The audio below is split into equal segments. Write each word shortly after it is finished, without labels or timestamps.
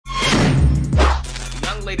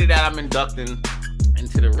young lady that I'm inducting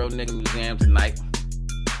into the Real Nigga Museum tonight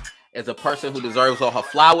is a person who deserves all her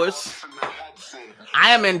flowers.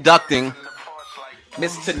 I am inducting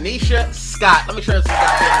Miss Tanisha Scott. Let me show you some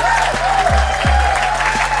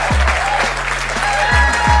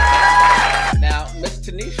Now, Miss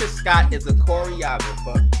Tanisha Scott is a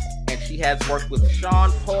choreographer, and she has worked with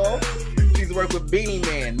Sean Paul. She's worked with Beanie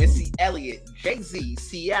Man, Missy Elliott, Jay-Z,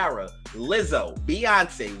 Ciara, Lizzo,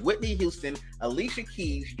 Beyonce, Whitney Houston, Alicia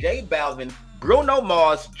Keys, J Balvin, Bruno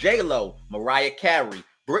Mars, J-Lo, Mariah Carey,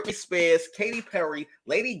 Britney Spears, Katy Perry,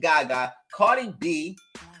 Lady Gaga, Cardi B,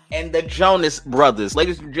 and the Jonas Brothers.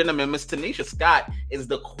 Ladies and gentlemen, Miss Tanisha Scott is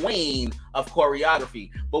the queen of choreography.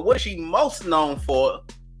 But what she's most known for,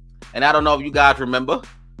 and I don't know if you guys remember,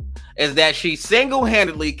 is that she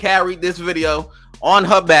single-handedly carried this video on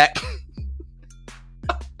her back.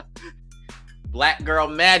 Black Girl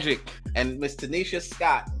Magic. And Miss Tanisha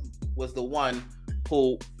Scott was the one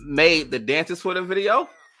who made the dances for the video.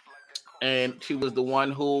 And she was the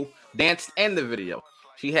one who danced in the video.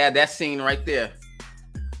 She had that scene right there.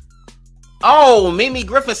 Oh, Mimi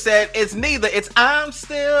Griffin said it's neither. It's I'm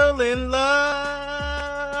still in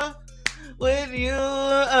love with you.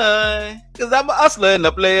 Cause I'm a hustler and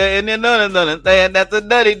a player and another thing. That's a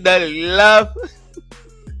dirty, dirty love.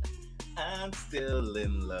 I'm still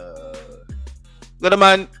in love. What a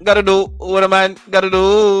man gotta do, what a man gotta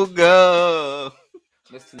do, girl.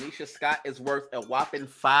 Miss Tanisha Scott is worth a whopping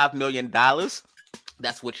 $5 million.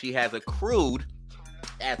 That's what she has accrued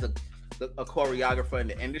as a choreographer in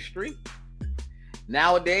the industry.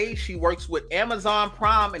 Nowadays, she works with Amazon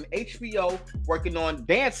Prime and HBO, working on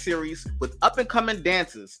dance series with up-and-coming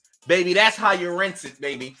dancers. Baby, that's how you rinse it,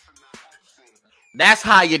 baby. That's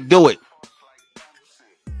how you do it.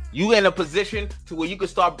 You in a position to where you can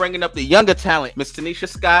start bringing up the younger talent. Miss Tanisha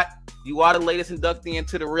Scott, you are the latest inductee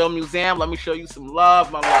into the Real Museum. Let me show you some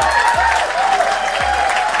love, my love.